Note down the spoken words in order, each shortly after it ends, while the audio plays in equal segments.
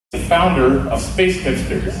Founder of Space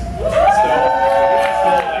Hipsters.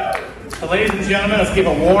 So, ladies and gentlemen, let's give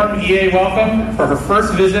a warm EA welcome for her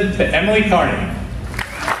first visit to Emily Carney.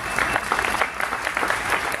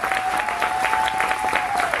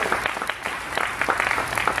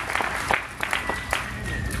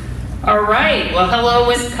 All right, well, hello,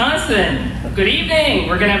 Wisconsin. Good evening.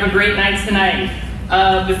 We're gonna have a great night tonight.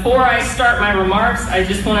 Before I start my remarks, I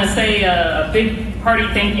just want to say a big party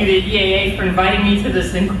thank you to EAA for inviting me to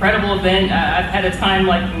this incredible event. I've had a time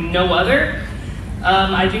like no other.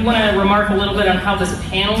 I do want to remark a little bit on how this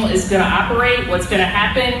panel is going to operate. What's going to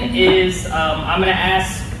happen is I'm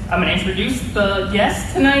going to introduce the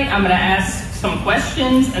guests tonight. I'm going to ask some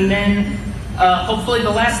questions, and then hopefully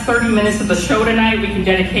the last 30 minutes of the show tonight we can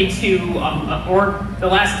dedicate to, or the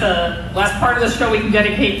last part of the show we can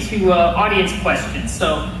dedicate to audience questions.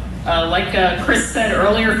 So like Chris said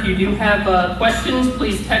earlier, if you do have questions,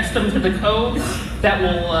 please text them to the code that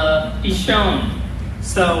will be shown.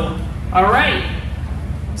 So, all right.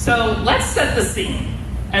 So let's set the scene.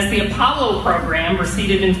 As the Apollo program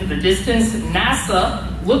receded into the distance, NASA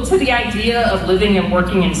looked to the idea of living and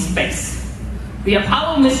working in space. The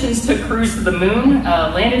Apollo missions took crews to the moon,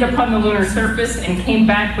 landed upon the lunar surface, and came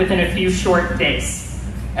back within a few short days.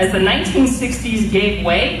 As the 1960s gave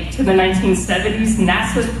way to the 1970s,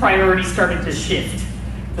 NASA's priorities started to shift.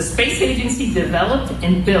 The space agency developed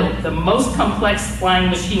and built the most complex flying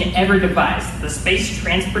machine ever devised, the Space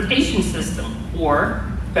Transportation System, or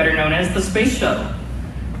better known as the Space Shuttle.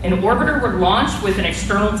 An orbiter would launch with an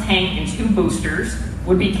external tank and 2 boosters,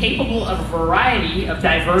 would be capable of a variety of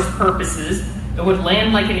diverse purposes, and would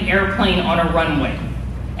land like an airplane on a runway.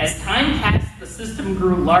 As time passed, the system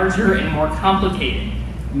grew larger and more complicated.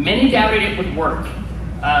 Many doubted it would work.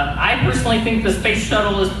 I personally think the Space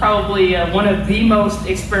Shuttle is probably one of the most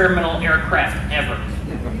experimental aircraft ever.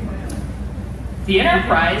 The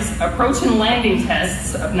Enterprise approach and landing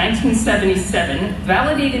tests of 1977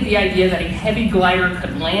 validated the idea that a heavy glider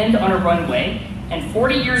could land on a runway, and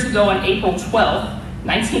 40 years ago on April 12,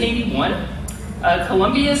 1981,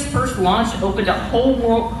 Columbia's first launch opened a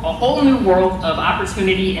whole new world of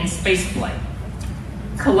opportunity in spaceflight.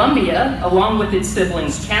 Columbia, along with its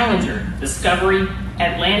siblings Challenger, Discovery,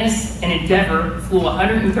 Atlantis, and Endeavour, flew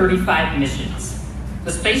 135 missions.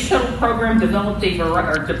 The Space Shuttle Program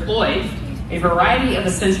deployed a variety of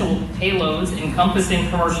essential payloads encompassing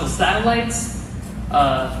commercial satellites,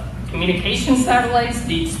 communication satellites,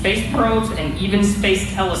 deep space probes, and even space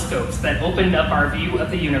telescopes that opened up our view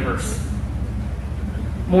of the universe.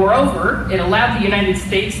 Moreover, it allowed the United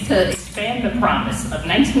States to expand the promise of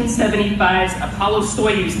 1975's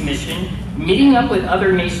Apollo-Soyuz mission, meeting up with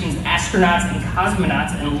other nations' astronauts and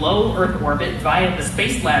cosmonauts in low Earth orbit via the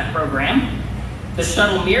Space Lab program, the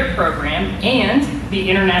Shuttle Mir program, and the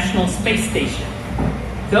International Space Station.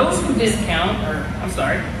 Those who discount,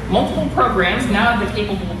 multiple programs now have the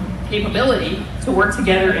capability to work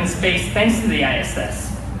together in space thanks to the ISS.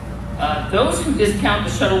 Those who discount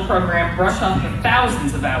the shuttle program brush off the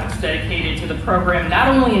thousands of hours dedicated to the program not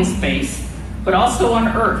only in space, but also on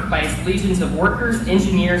Earth by its legions of workers,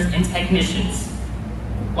 engineers, and technicians.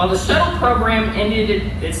 While the shuttle program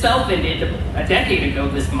ended a decade ago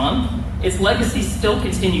this month, its legacy still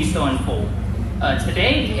continues to unfold.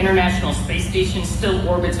 Today, the International Space Station still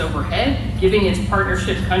orbits overhead, giving its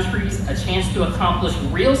partnership countries a chance to accomplish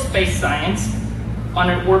real space science on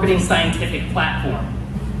an orbiting scientific platform.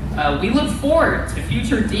 We look forward to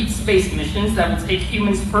future deep space missions that will take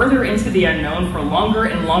humans further into the unknown for longer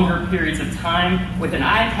and longer periods of time, with an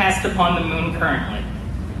eye cast upon the moon currently.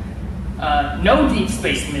 No deep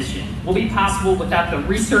space mission will be possible without the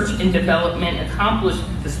research and development accomplished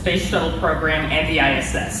with the Space Shuttle Program and the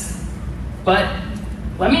ISS. But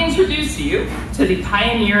let me introduce you to the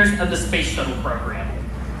pioneers of the Space Shuttle Program.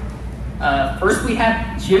 First we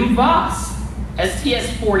have Jim Voss,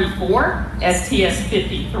 STS-44,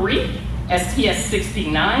 STS-53,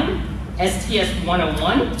 STS-69,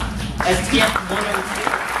 STS-101, STS-102,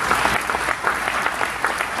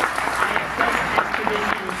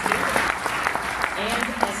 and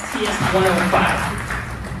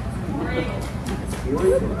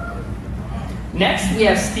STS-105. Next, we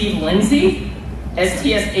have Steve Lindsey,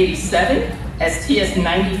 STS-87,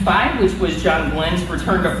 STS-95, which was John Glenn's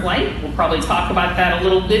return to flight. We'll probably talk about that a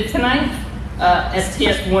little bit tonight.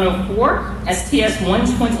 STS-104,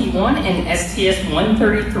 STS-121, and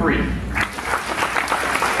STS-133.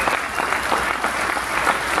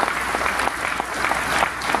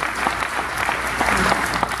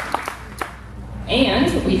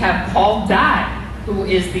 And we have Paul Dye, who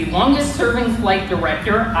is the longest serving flight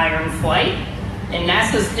director, Iron Flight, in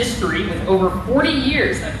NASA's history with over 40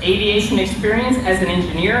 years of aviation experience as an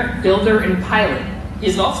engineer, builder, and pilot. He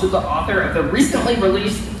is also the author of the recently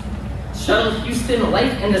released Shuttle Houston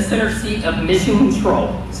Life in the Center Seat of Mission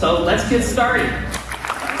Control. So let's get started.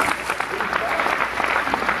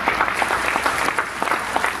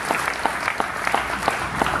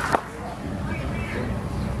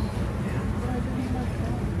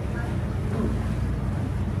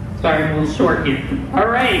 Sorry, I'm a little short here. All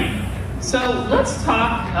right, so let's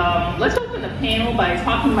talk, let's open the panel by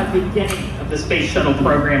talking about the beginning of the Space Shuttle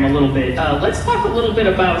program a little bit. Let's talk a little bit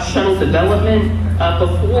about shuttle development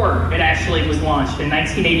before it actually was launched in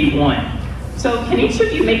 1981. So can each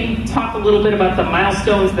of you maybe talk a little bit about the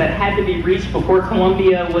milestones that had to be reached before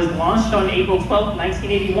Columbia was launched on April 12,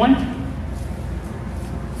 1981?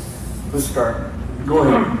 Let's start. Go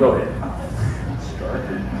ahead. Go ahead. Start.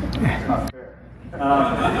 It's not fair.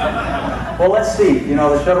 Well, let's see. You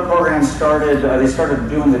know, the shuttle program started, they started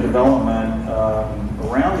doing the development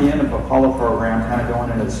around the end of Apollo program, kind of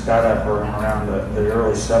going into the Skydive program around the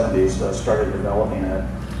early 70s, started developing it.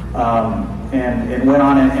 And went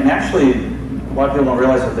on, and actually, a lot of people don't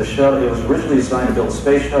realize that the shuttle, it was originally designed to build a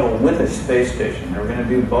space shuttle with a space station. They were going to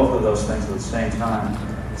do both of those things at the same time.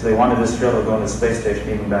 So they wanted this shuttle to go to the space station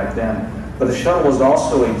even back then. But the shuttle was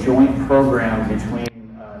also a joint program between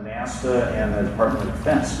NASA and the Department of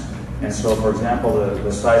Defense. And so, for example,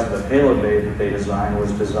 the size of the payload bay that they designed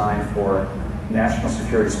was designed for national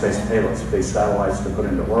security space payloads, big satellites to put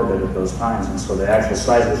into orbit at those times. And so the actual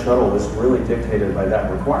size of the shuttle was really dictated by that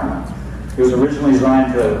requirement. It was originally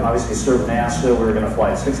designed to obviously serve NASA. We were going to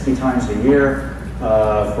fly 60 times a year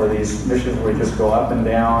for these missions where we just go up and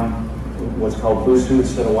down what's called blue suit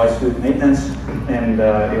instead of white suit maintenance. And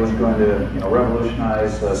it was going to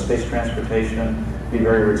revolutionize space transportation, be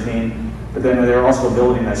very routine. But then they're also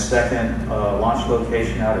building a second launch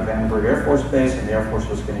location out at Vandenberg Air Force Base, and the Air Force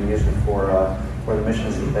was going to use it for the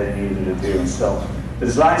missions that they needed to do. And so the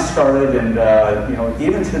design started, and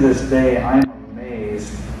even to this day, I'm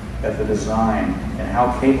amazed at the design and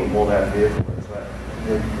how capable that vehicle is.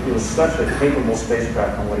 It was such a capable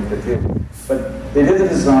spacecraft on what it could do. But they did the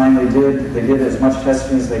design, they did as much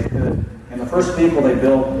testing as they could, and the first vehicle they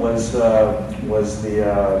built was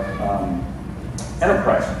the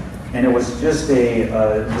Enterprise. And it was just a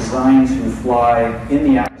design to fly in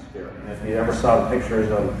the atmosphere. And if you ever saw the pictures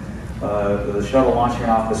of the shuttle launching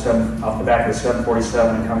off the back of the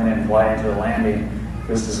 747 and coming in and flying into the landing, it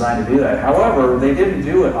was designed to do that. However, they didn't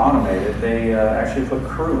do it automated. They actually put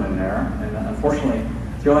crew in there. And unfortunately,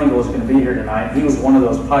 Joe Engel was going to be here tonight. He was one of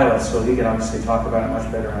those pilots, so he could obviously talk about it much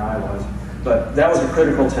better than I was. But that was a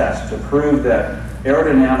critical test to prove that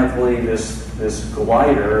aerodynamically this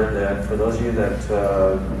glider that, for those of you that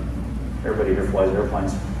everybody here flies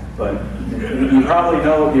airplanes, but you probably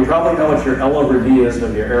know what your L over D is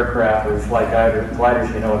of your aircraft, or you fly gliders,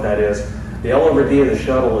 you know what that is. The L over D of the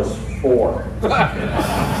shuttle is 4.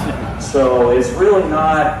 So it's really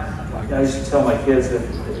not, I used to tell my kids, if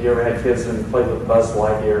you ever had kids and played with Buzz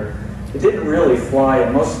Lightyear, it didn't really fly,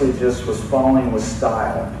 it mostly just was falling with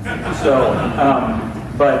style. So,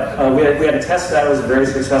 we had to test that. It was a very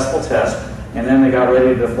successful test. And then they got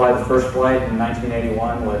ready to fly the first flight in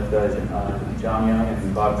 1981 with John Young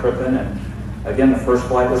and Bob Crippen. And again, the first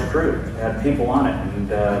flight was crewed. It had people on it. And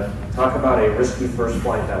talk about a risky first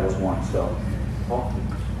flight, that was one. So, Paul?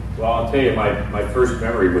 Well, I'll tell you, my first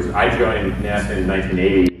memory was I joined NASA in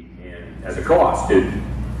 1980 and, as a co-op student.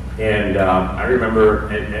 And I remember,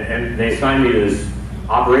 and they assigned me to this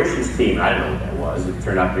operations team. I didn't know what that was. It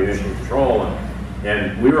turned out to be mission control.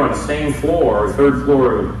 And we were on the same floor, third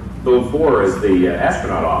floor of build 4 as the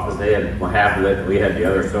astronaut office. They had half of it, and we had the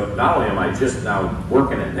other. So not only am I just now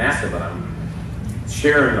working at NASA, but I'm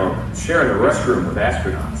sharing the restroom with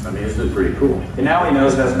astronauts. I mean, this is pretty cool. And now he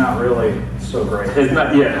knows that's not really so great. It's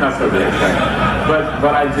not, yeah, not so great.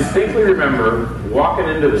 But I distinctly remember walking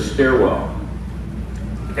into the stairwell,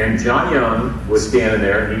 and John Young was standing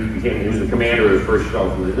there. He was the commander of the first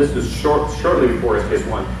shuttle. This was shortly before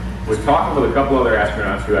STS-1. Was talking with a couple other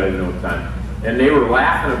astronauts who I didn't know at the time. And they were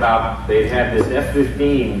laughing about, they'd had this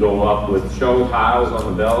F-15 go up with shuttle tiles on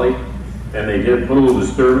the belly, and they did put a little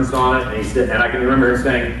disturbance on it, and he said, and I can remember him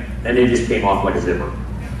saying, and they just came off like a zipper.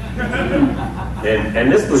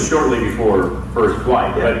 and this was shortly before first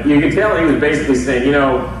flight, but you could tell he was basically saying,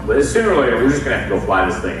 sooner or later, we're just going to have to go fly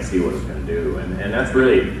this thing and see what it's going to do. And that's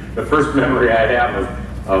really the first memory I have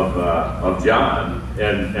of John,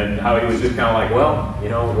 and how he was just kind of like, well,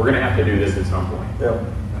 we're going to have to do this at some point. Yeah.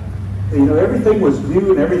 Everything was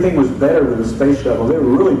new and everything was better with the space shuttle. They were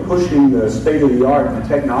really pushing the state of the art and the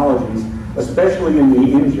technologies especially in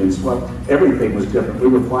the engines. Well, everything was different. We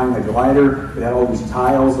were flying a glider. It had all these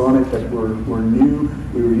tiles on it that were new.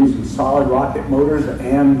 We were using solid rocket motors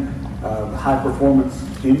and high-performance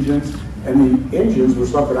engines. And the engines were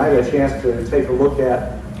something I had a chance to take a look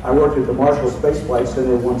at. I worked at the Marshall Spaceflight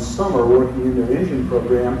Center one summer working in their engine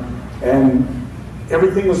program, and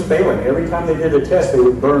everything was failing. Every time they did a test, they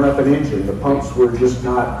would burn up an engine. The pumps were just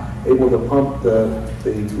not able to pump the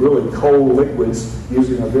really cold liquids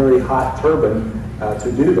using a very hot turbine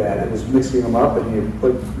to do that. It was mixing them up, and you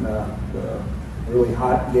put really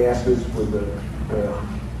hot gases with the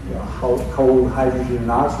cold hydrogen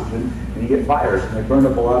and oxygen, and you get fires, and they burned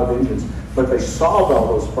up a lot of engines. But they solved all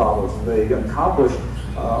those problems. They accomplished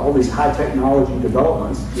all these high technology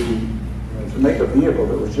developments to make a vehicle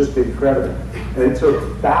that was just incredible. And it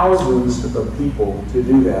took thousands of people to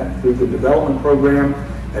do that through the development program,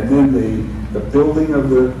 and then the building of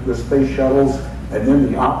the space shuttles, and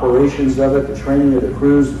then the operations of it, the training of the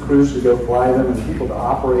crews to go fly them, and people to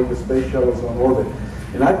operate the space shuttles on orbit.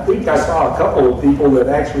 And I think I saw a couple of people that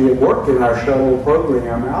actually had worked in our shuttle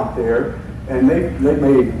program out there, and they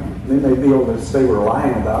may be able to say we're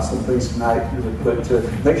lying about some things tonight, but to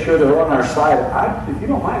make sure they're on our side, if you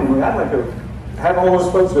don't mind, Emily, I'd like to have all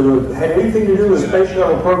those folks that have had anything to do with the Space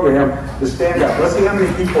Shuttle Program to stand up. Let's see how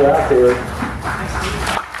many people out there.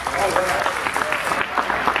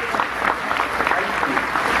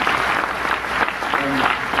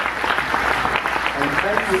 And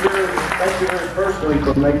thank you very personally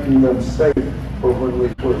for making them safe for when we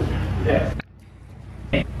flew. Yeah.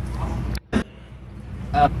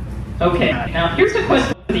 Okay, now here's a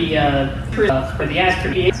question for the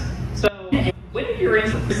astronauts. So, when did your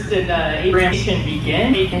interest in aviation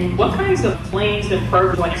begin, and what kinds of planes and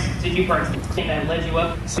programs did you participate in that led you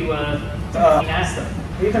up to NASA?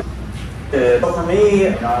 So for me,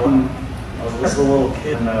 I was just a little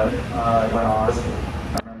kid when I went on. I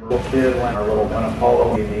remember a little kid when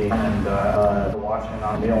Apollo TV and watching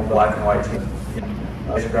on the old black and white TV.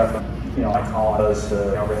 Spacecraft, I call it as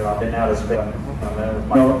been out of space.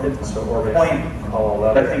 It's an orbit point.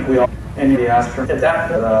 I think we all. And the astronaut at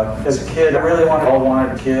that as a kid, I really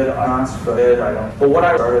wanted a kid. I don't. But what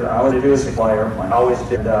I started, I wanted to do is to fly airplane. I always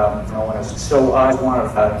did. When I was so I always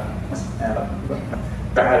wanted that, and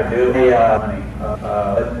I had to do money.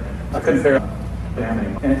 I couldn't figure out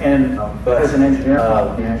but as an engineer,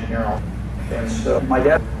 and so my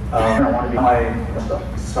dad. I wanted to be my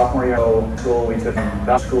sophomore year of school. We took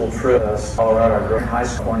a school trip to Colorado. I grew up in high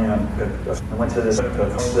school, I went to this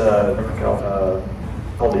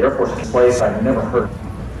called the Air Force place I'd never heard.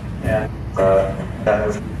 And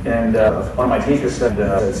one of my teachers said,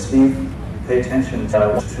 Steve, pay attention to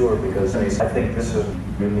this tour because I think this is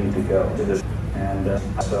you need to go to this. And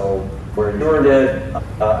so where the tour did,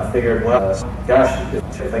 I figured, well, gosh,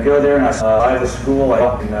 if I go there and I survive the school, I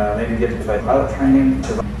can maybe get to pilot training,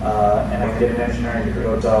 and I can get an engineering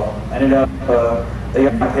degree. So I ended up, they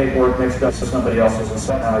got my paperwork mixed up to somebody else's, and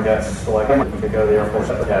somehow I got selected to go to the Air Force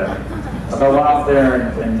Academy. So I went off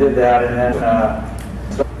there and did that, and then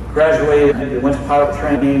so graduated, went to pilot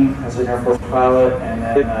training as an Air Force pilot, and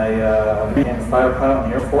then I became a fighter pilot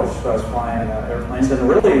in the Air Force. So I was flying airplanes, and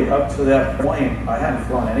really up to that point, I hadn't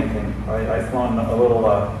flown anything. I'd flown a little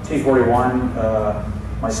T-41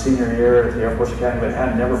 my senior year at the Air Force Academy, but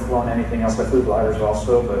had never flown anything else. I flew gliders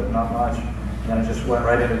also, but not much. And then I just went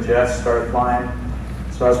right into jets, started flying.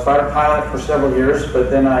 So I was fighter pilot for several years,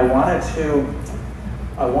 but then I wanted to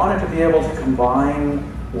be able to combine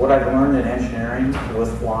what I'd learned in engineering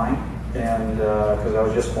with flying, and because I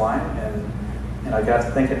was just flying, and I got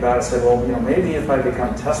to thinking about it. I said, well, maybe if I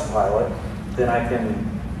become a test pilot, then I can,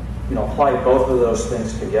 apply both of those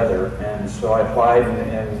things together. And so I applied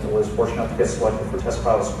and was fortunate enough to get selected for test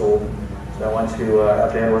pilot school. So I went to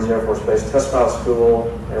at the Edwards Air Force Base test pilot school.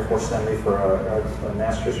 The Air Force sent me for a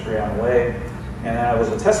master's degree on the way. And I was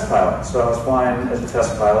a test pilot, so I was flying as a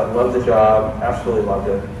test pilot. Loved the job, absolutely loved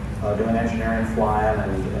it. Doing engineering, flying,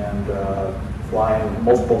 and flying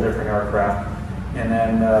multiple different aircraft. And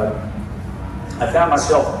then I found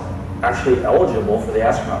myself actually eligible for the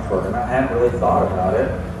astronaut program. I hadn't really thought about it,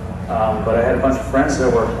 but I had a bunch of friends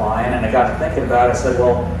that were flying, and I got to thinking about it. I said,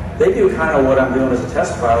 well, they do kind of what I'm doing as a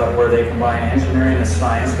test pilot, where they combine engineering and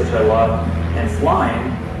science, which I love, and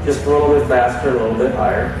flying, just a little bit faster, a little bit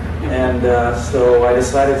higher. And so I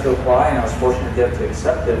decided to apply, and I was fortunate to get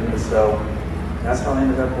accepted, and so that's how I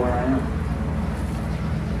ended up where I am.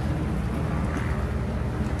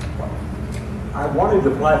 I wanted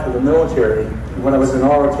to apply for the military when I was in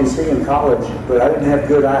ROTC in college, but I didn't have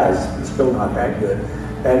good eyes. It's still not that good.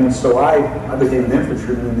 And so I became an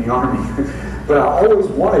infantryman in the Army. But I always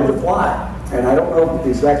wanted to fly. and I don't know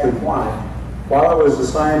exactly why. While I was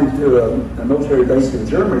assigned to a military base in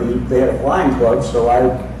Germany, they had a flying club, so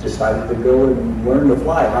I decided to go and learn to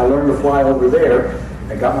fly. I learned to fly over there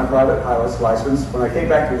and got my private pilot's license. When I came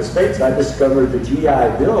back to the States, I discovered the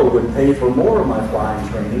GI Bill would pay for more of my flying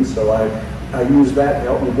training, so I used that to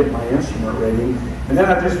help me get my instrument rating. And then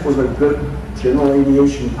I just was a good general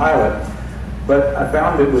aviation pilot. But I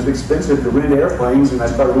found it was expensive to rent airplanes, and I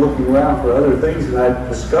started looking around for other things, and I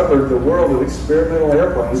discovered the world of experimental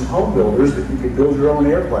airplanes, home builders, that you could build your own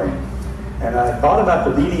airplane. And I thought about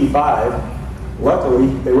the BD-5. Luckily,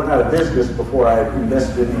 they went out of business before I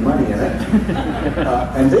invested any money in it.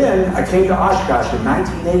 And then I came to Oshkosh in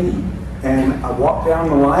 1980, and I walked down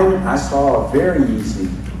the line, and I saw a very easy.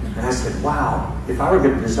 And I said, wow, if I were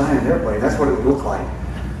going to design an airplane, that's what it would look like.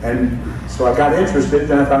 And so I got interested,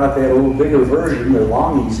 then I found out they had a little bigger version, the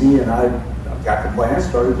Long Easy, and I got the plan,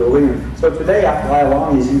 started building it. So today I fly a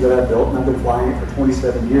Long Easy that I built, and I've been flying it for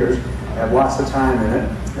 27 years. I have lots of time in it.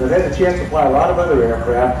 And I've had the chance to fly a lot of other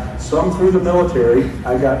aircraft, some through the military.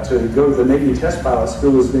 I got to go to the Navy Test Pilot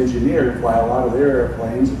School as an engineer and fly a lot of their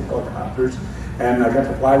airplanes and helicopters. And I got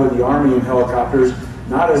to fly with the Army in helicopters,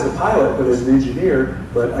 not as a pilot, but as an engineer.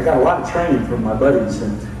 But I got a lot of training from my buddies.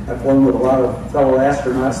 And I've flown with a lot of fellow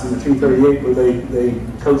astronauts in the 238 where they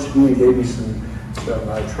coached me and gave me some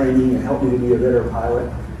training and helped me to be a better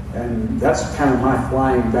pilot. And that's kind of my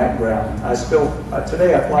flying background. I still,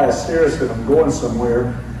 today I fly a Cirrus if I'm going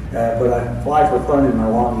somewhere, but I fly for fun in my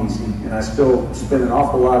Long Easy. And I still spend an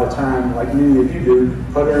awful lot of time, like many of you do,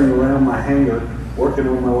 puttering around my hangar, working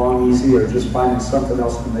on my Long Easy, or just finding something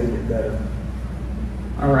else to make it better.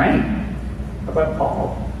 All right. How about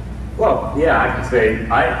Paul? Well, yeah, I can say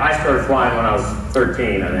I started flying when I was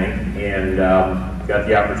 13, I think, and got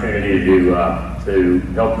the opportunity to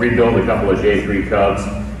help rebuild a couple of J3 Cubs,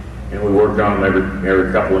 and we worked on them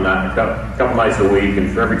every couple nights a week,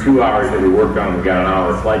 and for every 2 hours that we worked on them, we got an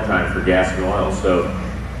hour of flight time for gas and oil. So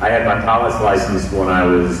I had my pilot's license when I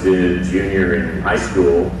was a junior in high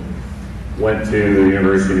school, went to the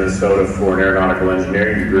University of Minnesota for an aeronautical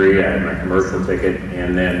engineering degree. I had my commercial ticket,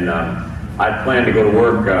 and then I planned to go to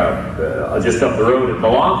work just up the road at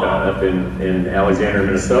Belonka, up in Alexandria,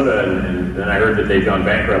 Minnesota, and then I heard that they'd gone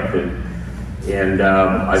bankrupt, and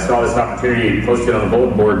I saw this opportunity posted on the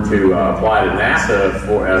bulletin board to apply to NASA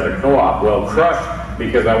as a co-op. Well, crushed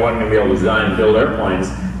because I wasn't going to be able to design and build airplanes,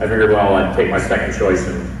 I figured, well, I'd take my second choice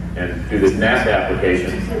and do this NASA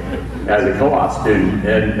application as a co-op student,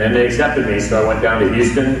 and they accepted me, so I went down to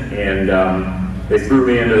Houston, and they threw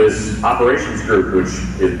me into this operations group, which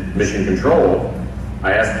is mission control.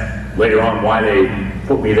 I asked later on why they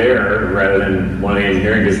put me there rather than one of the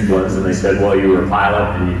engineering disciplines, and they said, well, you were a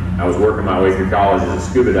pilot, and I was working my way through college as a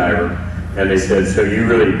scuba diver, and they said, so you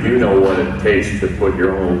really do know what it takes to put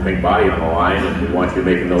your own little pink body on the line, and we want you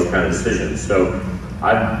making those kind of decisions. So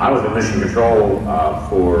I was in mission control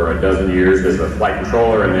for a dozen years as a flight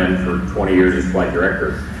controller, and then for 20 years as flight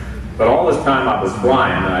director. But all this time I was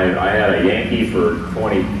flying. I had a Yankee for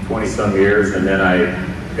 20 some years, and then I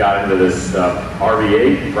got into this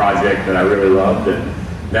RV-8 project that I really loved. And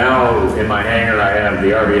now in my hangar I have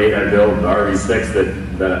the RV-8 I built, the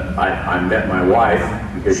RV-6 that I met my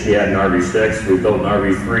wife because she had an RV-6. We built an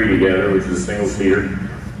RV-3 together, which is a single-seater.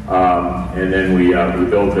 And then we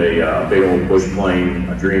built a big old bush plane,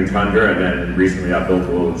 a Dream Tundra, and then recently I built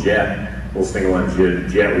a little single-engine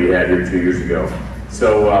jet we had here 2 years ago.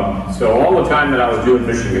 So all the time that I was doing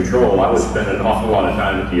mission control, I was spending an awful lot of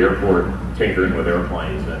time at the airport tinkering with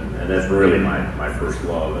airplanes, and that's really my first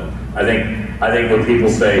love. And I think when people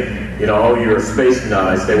say, you know, oh, you're a space nut,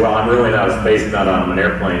 I say, well, I'm really not a space nut, I'm an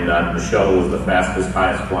airplane nut. The shuttle was the fastest,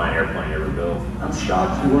 highest flying airplane ever built. I'm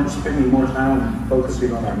shocked you weren't spending more time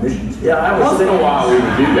focusing on our missions. Yeah, once in a while we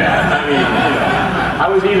would do that. I mean, you know, I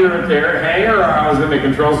was either at the air hangar or I was in the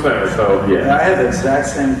control center, so yeah. I had the exact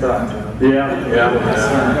same thought, John.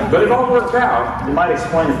 Yeah. But it all worked out. You might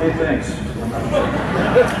explain a few things.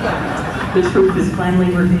 The truth is finally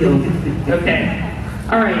revealed. Okay.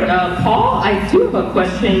 All right, Paul, I do have a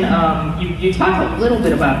question. You talked a little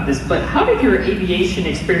bit about this, but how did your aviation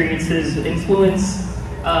experiences influence,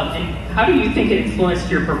 and how do you think it influenced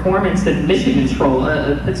your performance in mission control,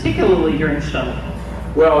 particularly during shuttle?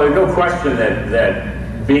 Well, there's no question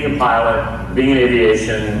that being a pilot, being in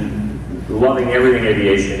aviation, loving everything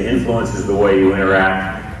aviation influences the way you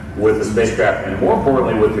interact with the spacecraft, and more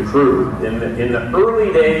importantly with the crew. In the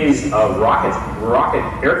early days of rocket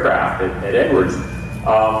aircraft at Edwards,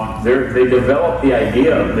 they developed the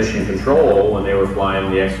idea of mission control when they were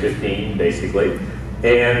flying the X-15, basically,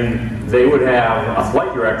 and they would have a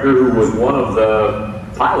flight director who was one of the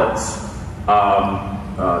pilots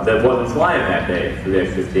that wasn't flying that day for the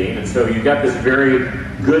X-15. And so you got this very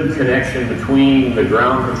good connection between the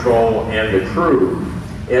ground control and the crew.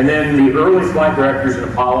 And then the early flight directors in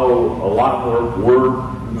Apollo, a lot of them were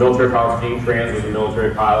military pilots. Gene Kranz was a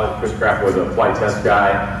military pilot. Chris Kraft was a flight test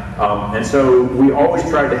guy. And so we always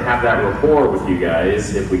tried to have that rapport with you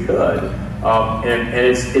guys if we could. And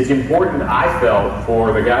it's important, I felt,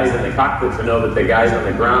 for the guys in the cockpit to know that the guys on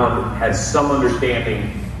the ground had some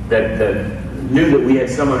understanding, that knew that we had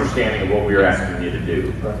some understanding of what we were asking you to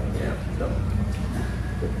do. Right. Yeah, so.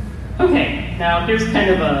 Okay, now here's kind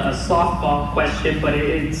of a softball question, but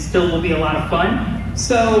it still will be a lot of fun.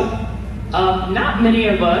 So, not many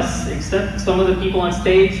of us, except some of the people on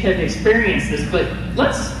stage, have experienced this, but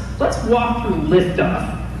let's walk through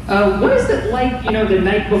liftoff. What is it like, the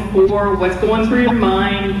night before? What's going through your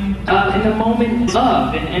mind in the moment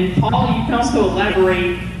of? And Paul, you can also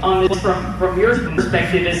elaborate on this from your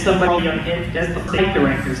perspective as somebody, as the flight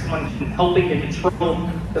director, someone helping to control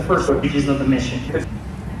the first stages of the mission.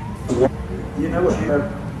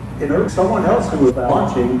 Someone else who was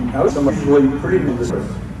launching, I was usually pretty nervous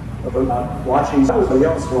about watching somebody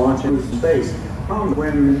else launch into space.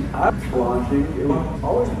 When I was launching, it was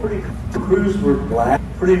always pretty cool. The crews were black,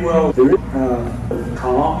 pretty well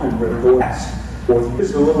calm and relaxed.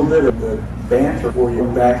 Just a little bit of the banter for you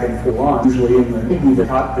back and forth. Usually in the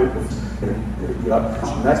cockpit was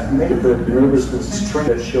that's made the nervousness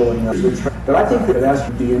that's showing up. But I think that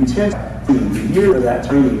that's the intent the year of that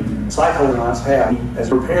training psychonauts have as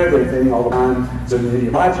prepared everything all the time, so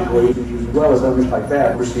logically, as well as others like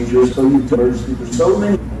that, procedures, so you do emergency, there's so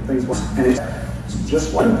many things, and it's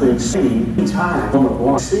just one thing, seeing time on the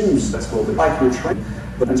launch seems that's a little bit like your training.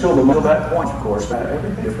 But until that point, of course,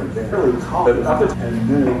 everything different there. Really calm, but up and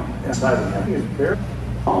then inside of me, I think it's very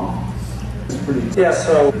calm. It's pretty. Yeah.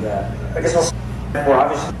 So I guess I'll say we're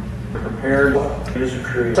obviously prepared. As a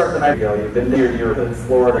crew, start the night ago. You've been there. You're in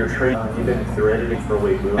Florida. You're training. You've been ready for a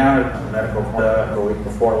week. We went out at the medical a week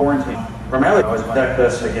before quarantine. Primarily, I always protect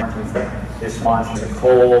us against this launch, it's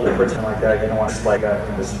cold, or something like that. You don't want to like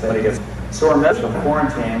this. So we're medical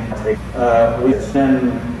quarantine. We've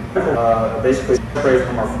been. Basically separated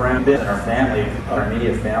from our friends and our family, our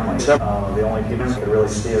immediate family. The only people who could really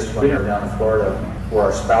see us when we were down in Florida were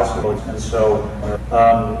our spouses. And so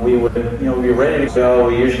we would, be ready to go.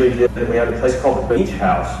 We usually did. We had a place called the Beach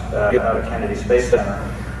House out of Kennedy Space Center,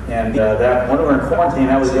 and that when we were in quarantine,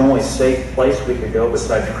 that was the only safe place we could go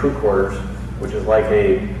besides crew quarters, which is like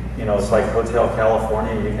it's like Hotel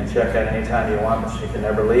California. You can check out anytime you want, but you can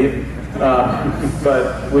never leave.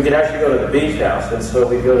 But we could actually go to the beach house, and so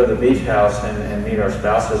we'd go to the beach house and meet our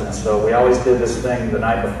spouses. And so we always did this thing the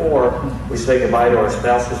night before. We say goodbye to our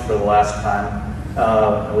spouses for the last time.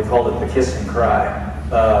 And we called it the kiss and cry.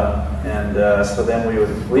 So then we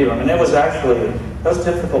would leave them. And it was actually, that was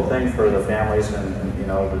a difficult thing for the families and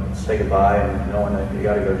to say goodbye and knowing that you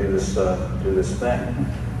got to go do this thing.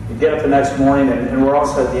 You get up the next morning, and we're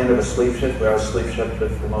also at the end of a sleep shift. We are sleep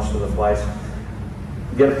shifted for most of the flights.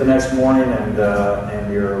 You get up the next morning,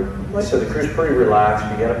 and you're, like I said, the crew's pretty relaxed.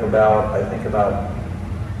 You get up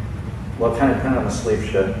well, kind of depending on the sleep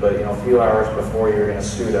shift, but a few hours before you're going to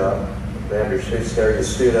suit up. They have your suits there. You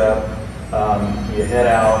suit up. You head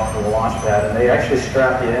out to the launch pad, and they actually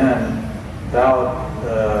strap you in about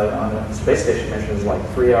on the space station mission is like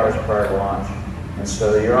 3 hours prior to launch. And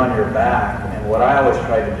so you're on your back, and what I always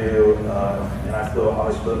tried to do, and I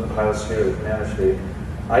always flew in the pilot suit or the commander suit,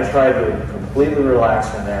 I tried to completely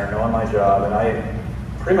relax in there, knowing my job, and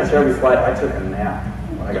pretty much every flight, I took a nap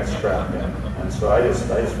when I got strapped in. And so I just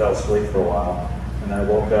fell asleep for a while, and then I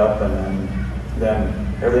woke up, and then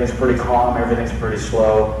everything's pretty calm, everything's pretty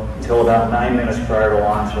slow, until about 9 minutes prior to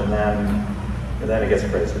launch, and then it gets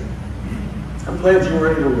crazy. I'm glad you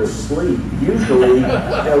were able to sleep. Usually,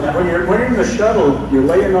 when you're in the shuttle, you're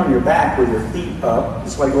laying on your back with your feet up.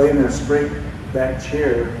 It's like laying in a straight back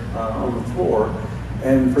chair on the floor.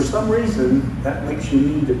 And for some reason, that makes you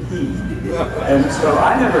need to pee. And so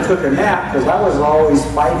I never took a nap because I was always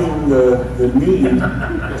fighting the need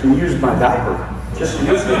to use my diaper. Just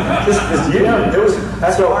because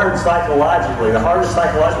that's so hard psychologically. The hardest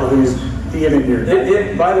psychological thing is peeing in your.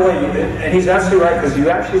 By the way, and he's absolutely right, because you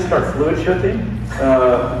actually start fluid shifting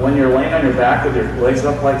when you're laying on your back with your legs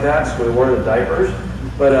up like that. So we wore the diapers,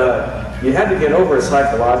 but you had to get over it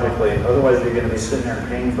psychologically. Otherwise, you're going to be sitting there in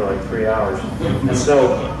pain for like 3 hours. And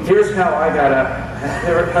so here's how I got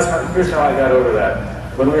Here's how I got over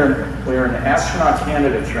that. When we were in astronaut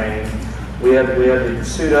candidate training, we had to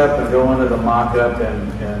suit up and go into the mock-up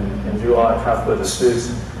and do all that stuff with the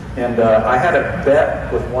suits. And I had a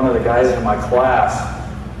bet with one of the guys in my class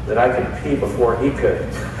that I could pee before he could.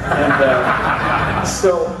 And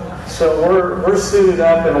so we're suited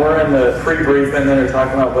up and we're in the pre-brief, and then they're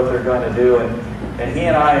talking about what they're going to do, and he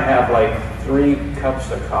and I have like 3 cups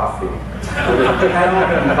of coffee.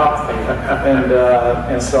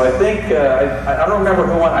 And so I think I don't remember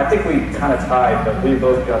who won. I think we kind of tied, but we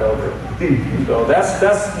both got over it. So that's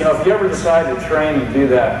if you ever decide to train and do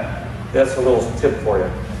that, that's a little tip for you.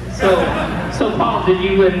 So Paul, did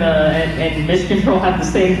you and Mission Control have the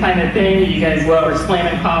same kind of thing? You guys were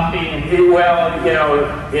slamming coffee?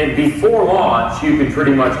 Before launch, you could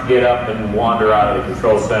pretty much get up and wander out of the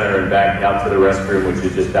control center and back out to the restroom, which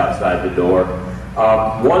is just outside the door.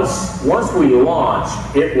 Once we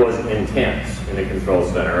launched, it was intense in the control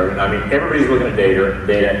center. I mean, everybody's looking at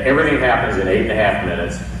data. Everything happens in 8.5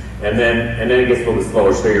 minutes, and then it gets a little bit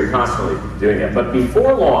slower, so you're constantly doing that. But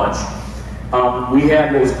before launch, we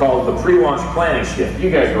had what was called the pre-launch planning shift. You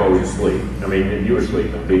guys were always asleep. I mean, you were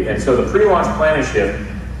sleeping. And so the pre-launch planning shift,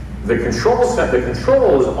 the control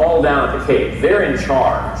is all down at the Cape. They're in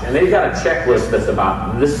charge, and they've got a checklist that's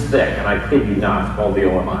about this thick, and I kid you not, it's called the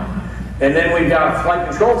OMI. And then we've got a flight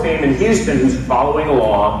control team in Houston who's following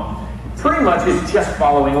along. Pretty much is just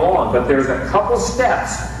following along, but there's a couple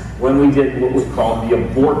steps when we did what was called the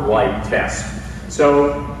abort light test.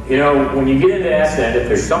 So, when you get into ascent, if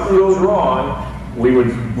there's something goes wrong, we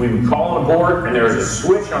would call an abort, and there's a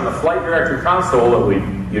switch on the flight director console that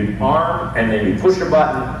you'd arm, and then you push a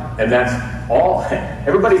button, and that's all.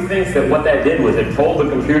 Everybody thinks that what that did was it told the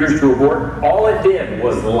computers to abort. All it did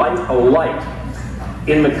was light a light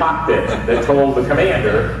in the cockpit that told the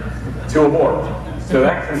commander to abort. So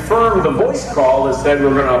that confirmed the voice call that said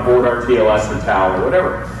we're going to abort our TLS or TAL or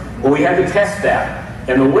whatever. Well, we had to test that.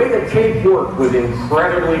 And the way the Cape worked was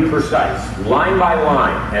incredibly precise, line by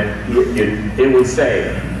line. And it would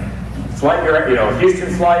say, flight direct,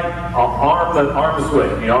 Houston flight, arm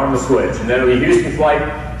the switch. And then it would be Houston flight,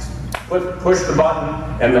 push the button,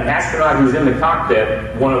 and the astronaut who's in the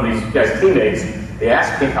cockpit, one of these guys' teammates, they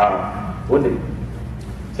asked him,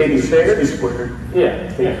 Katie Crusader?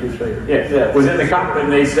 Yeah. Katie Crusader. Yeah. Was in the cockpit,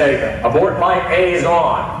 and they say, abort light A is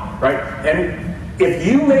on, right? And if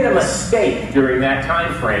you made a mistake during that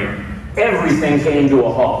time frame, everything came to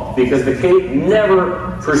a halt because the Cape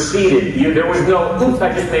never proceeded. There was no, oops,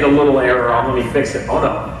 I just made a little error, let me fix it. Oh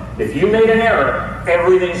no. If you made an error,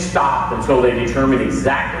 everything stopped until they determined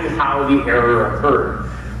exactly how the error occurred.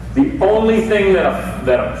 The only thing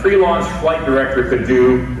that a pre-launch flight director could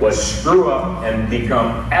do was screw up and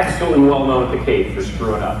become absolutely well known at the Cape for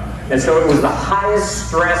screwing up. And so it was the highest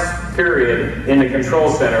stress period in the control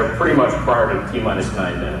center pretty much prior to T-minus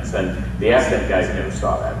 9 minutes. And the ascent guys never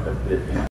saw that. But